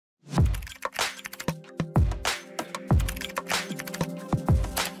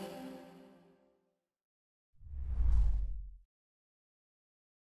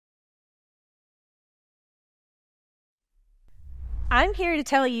I'm here to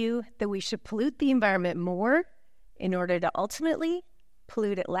tell you that we should pollute the environment more in order to ultimately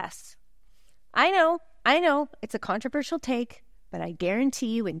pollute it less. I know, it's a controversial take, but I guarantee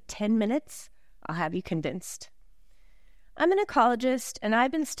you in 10 minutes, I'll have you convinced. I'm an ecologist, and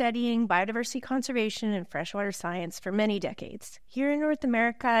I've been studying biodiversity conservation and freshwater science for many decades, here in North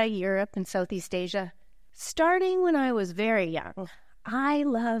America, Europe, and Southeast Asia. Starting when I was very young, I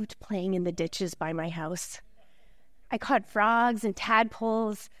loved playing in the ditches by my house. I caught frogs and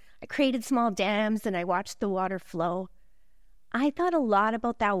tadpoles, I created small dams, and I watched the water flow. I thought a lot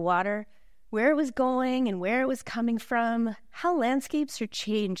about that water, where it was going and where it was coming from, how landscapes are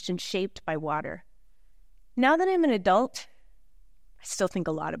changed and shaped by water. Now that I'm an adult, I still think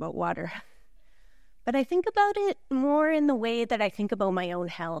a lot about water. But I think about it more in the way that I think about my own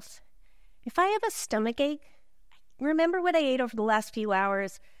health. If I have a stomachache, I remember what I ate over the last few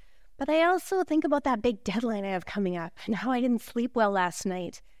hours, but I also think about that big deadline I have coming up and how I didn't sleep well last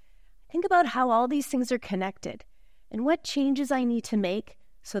night. Think about how all these things are connected and what changes I need to make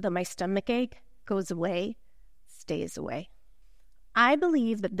so that my stomachache goes away, stays away. I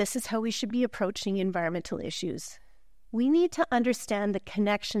believe that this is how we should be approaching environmental issues. We need to understand the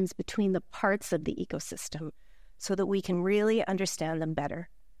connections between the parts of the ecosystem so that we can really understand them better.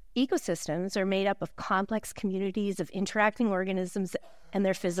 Ecosystems are made up of complex communities of interacting organisms and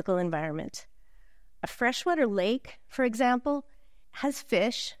their physical environment. A freshwater lake, for example, has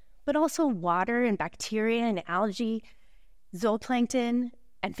fish, but also water and bacteria and algae, zooplankton,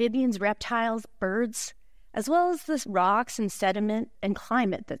 amphibians, reptiles, birds, as well as the rocks and sediment and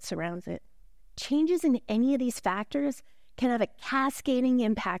climate that surrounds it. Changes in any of these factors can have a cascading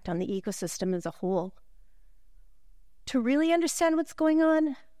impact on the ecosystem as a whole. To really understand what's going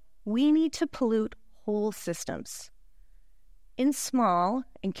on, we need to pollute whole systems in small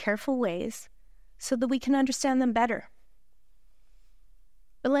and careful ways so that we can understand them better.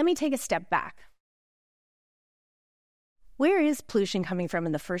 But let me take a step back. Where is pollution coming from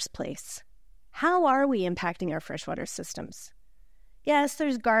in the first place? How are we impacting our freshwater systems? Yes,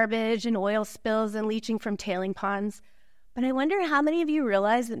 there's garbage and oil spills and leaching from tailing ponds, but I wonder how many of you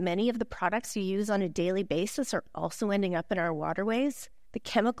realize that many of the products you use on a daily basis are also ending up in our waterways? The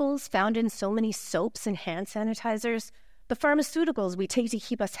chemicals found in so many soaps and hand sanitizers, the pharmaceuticals we take to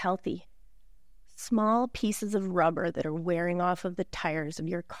keep us healthy, small pieces of rubber that are wearing off of the tires of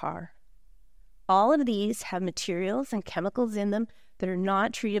your car. All of these have materials and chemicals in them that are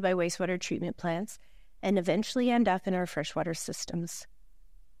not treated by wastewater treatment plants and eventually end up in our freshwater systems.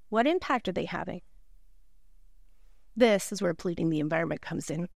 What impact are they having? This is where polluting the environment comes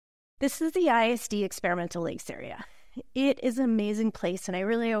in. This is the ISD Experimental Lakes area. It is an amazing place, and I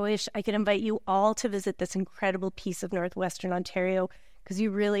really wish I could invite you all to visit this incredible piece of northwestern Ontario, because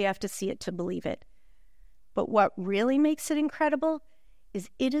you really have to see it to believe it. But what really makes it incredible is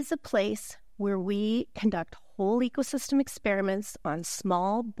it is a place where we conduct whole ecosystem experiments on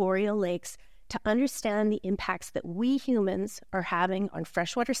small boreal lakes to understand the impacts that we humans are having on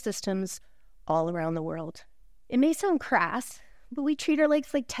freshwater systems all around the world. It may sound crass, but we treat our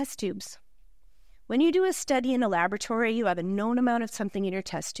lakes like test tubes. When you do a study in a laboratory, you have a known amount of something in your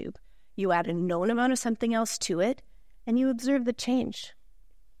test tube. You add a known amount of something else to it, and you observe the change.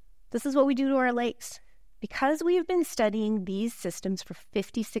 This is what we do to our lakes. Because we have been studying these systems for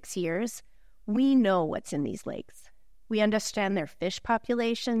 56 years, we know what's in these lakes. We understand their fish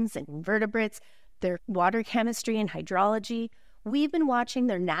populations and invertebrates, their water chemistry and hydrology. We've been watching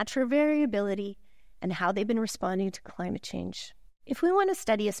their natural variability and how they've been responding to climate change. If we want to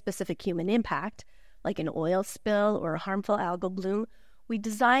study a specific human impact, like an oil spill or a harmful algal bloom, we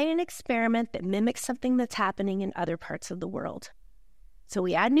design an experiment that mimics something that's happening in other parts of the world. So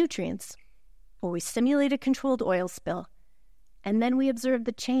we add nutrients, or we simulate a controlled oil spill, and then we observe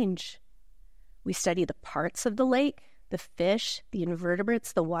the change. We study the parts of the lake, the fish, the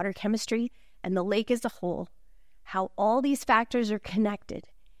invertebrates, the water chemistry, and the lake as a whole, how all these factors are connected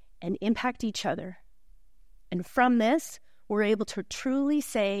and impact each other. And from this, we're able to truly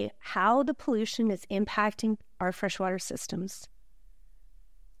say how the pollution is impacting our freshwater systems.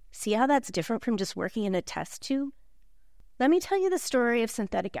 See how that's different from just working in a test tube? Let me tell you the story of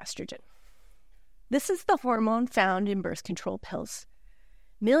synthetic estrogen. This is the hormone found in birth control pills.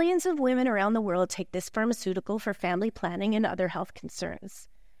 Millions of women around the world take this pharmaceutical for family planning and other health concerns.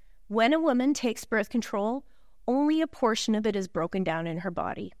 When a woman takes birth control, only a portion of it is broken down in her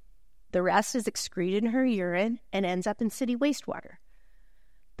body. The rest is excreted in her urine and ends up in city wastewater.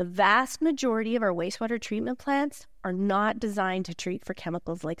 The vast majority of our wastewater treatment plants are not designed to treat for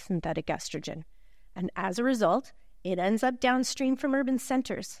chemicals like synthetic estrogen. And as a result, it ends up downstream from urban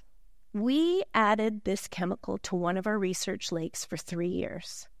centers. We added this chemical to one of our research lakes for 3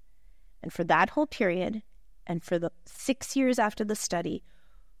 years. And for that whole period, and for the 6 years after the study,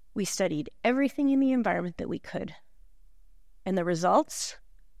 we studied everything in the environment that we could. And the results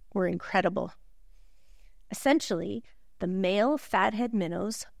were incredible. Essentially, the male fathead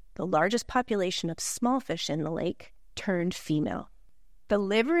minnows, the largest population of small fish in the lake, turned female. The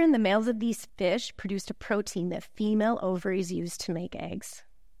liver in the males of these fish produced a protein that female ovaries use to make eggs.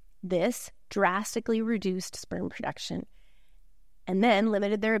 This drastically reduced sperm production and then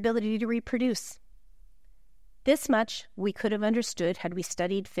limited their ability to reproduce. This much we could have understood had we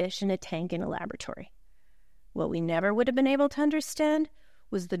studied fish in a tank in a laboratory. What we never would have been able to understand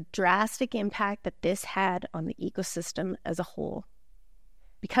was the drastic impact that this had on the ecosystem as a whole.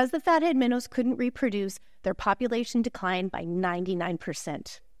 Because the fathead minnows couldn't reproduce, their population declined by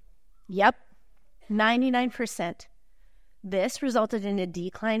 99%. Yep, 99%. This resulted in a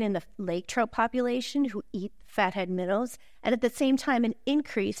decline in the lake trout population who eat fathead minnows, and at the same time an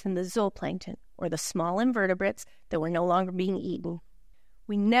increase in the zooplankton, or the small invertebrates that were no longer being eaten.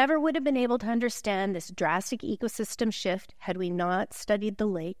 We never would have been able to understand this drastic ecosystem shift had we not studied the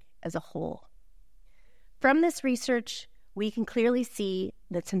lake as a whole. From this research, we can clearly see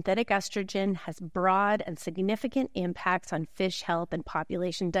that synthetic estrogen has broad and significant impacts on fish health and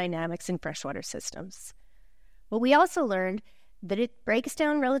population dynamics in freshwater systems. But we also learned that it breaks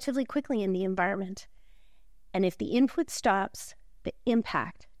down relatively quickly in the environment. And if the input stops, the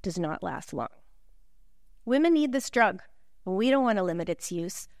impact does not last long. Women need this drug. We don't want to limit its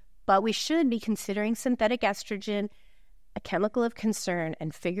use, but we should be considering synthetic estrogen a chemical of concern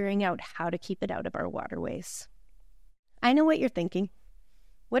and figuring out how to keep it out of our waterways. I know what you're thinking.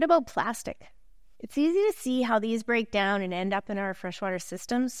 What about plastic? It's easy to see how these break down and end up in our freshwater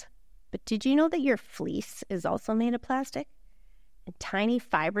systems, but did you know that your fleece is also made of plastic? And tiny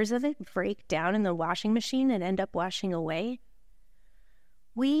fibers of it break down in the washing machine and end up washing away?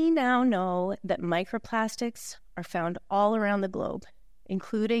 We now know that microplastics are found all around the globe,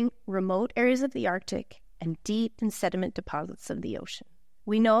 including remote areas of the Arctic and deep in sediment deposits of the ocean.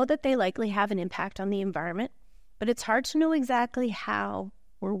 We know that they likely have an impact on the environment, but it's hard to know exactly how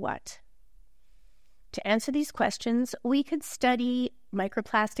or what. To answer these questions, we could study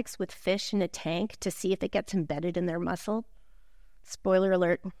microplastics with fish in a tank to see if it gets embedded in their muscle. Spoiler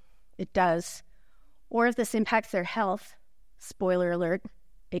alert, it does. Or if this impacts their health. Spoiler alert,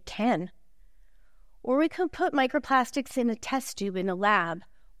 it can. Or we could put microplastics in a test tube in a lab,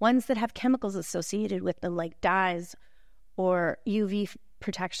 ones that have chemicals associated with them like dyes or UV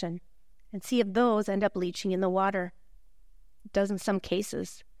protection, and see if those end up leaching in the water. It does in some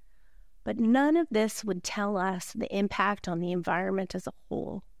cases. But none of this would tell us the impact on the environment as a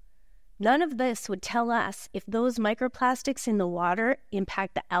whole. None of this would tell us if those microplastics in the water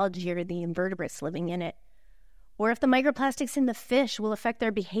impact the algae or the invertebrates living in it, or if the microplastics in the fish will affect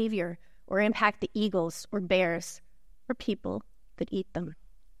their behavior or impact the eagles or bears or people that eat them.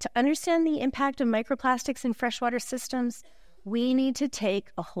 To understand the impact of microplastics in freshwater systems, we need to take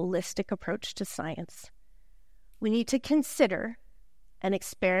a holistic approach to science. We need to consider and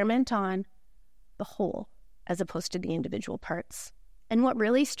experiment on the whole as opposed to the individual parts. And what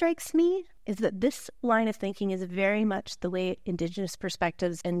really strikes me is that this line of thinking is very much the way Indigenous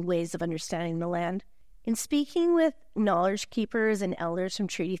perspectives and ways of understanding the land. In speaking with knowledge keepers and elders from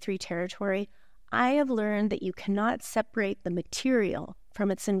Treaty 3 territory, I have learned that you cannot separate the material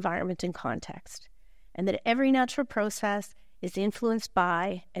from its environment and context, and that every natural process is influenced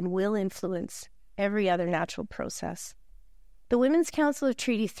by and will influence every other natural process. The Women's Council of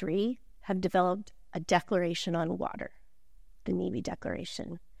Treaty 3 have developed a declaration on water, the NIBI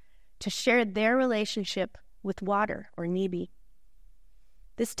Declaration, to share their relationship with water, or NIBI.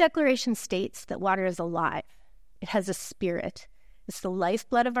 This declaration states that water is alive. It has a spirit. It's the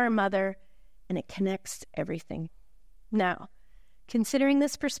lifeblood of our mother, and it connects everything. Now, considering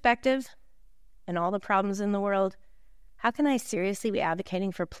this perspective and all the problems in the world, how can I seriously be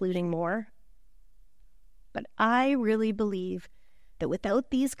advocating for polluting more? But I really believe that without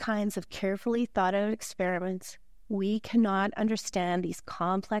these kinds of carefully thought out experiments, we cannot understand these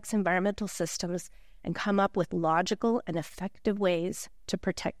complex environmental systems and come up with logical and effective ways to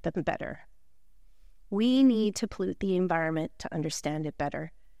protect them better. We need to pollute the environment to understand it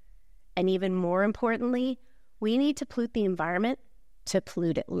better. And even more importantly, we need to pollute the environment to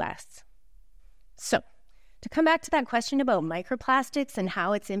pollute it less. So, to come back to that question about microplastics and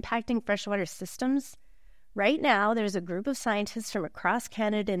how it's impacting freshwater systems, right now there's a group of scientists from across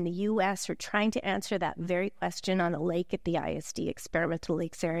Canada and the U.S. who are trying to answer that very question on a lake at the ISD Experimental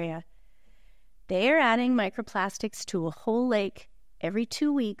Lakes area. They are adding microplastics to a whole lake every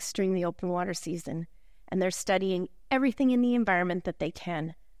 2 weeks during the open water season, and they're studying everything in the environment that they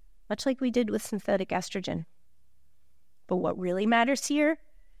can, much like we did with synthetic estrogen. But what really matters here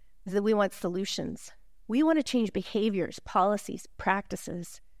is that we want solutions. We want to change behaviors, policies,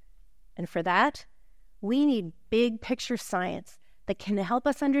 practices. And for that, we need big picture science that can help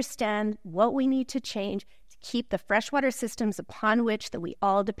us understand what we need to change to keep the freshwater systems upon which that we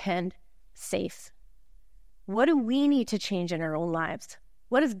all depend safe. What do we need to change in our own lives?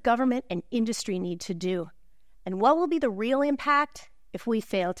 What does government and industry need to do? And what will be the real impact if we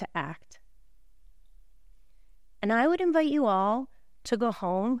fail to act? And I would invite you all to go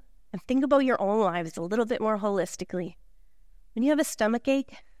home and think about your own lives a little bit more holistically. When you have a stomach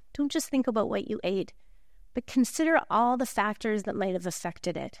ache, don't just think about what you ate, but consider all the factors that might have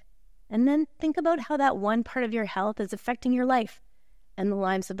affected it. And then think about how that one part of your health is affecting your life and the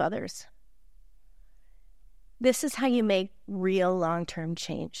lives of others. This is how you make real long-term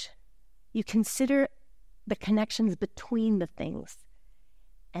change. You consider the connections between the things,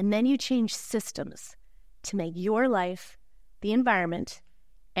 and then you change systems to make your life, the environment,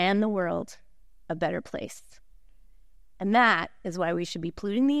 and the world a better place. And that is why we should be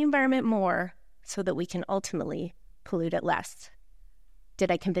polluting the environment more so that we can ultimately pollute it less.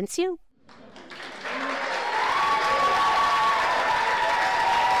 Did I convince you?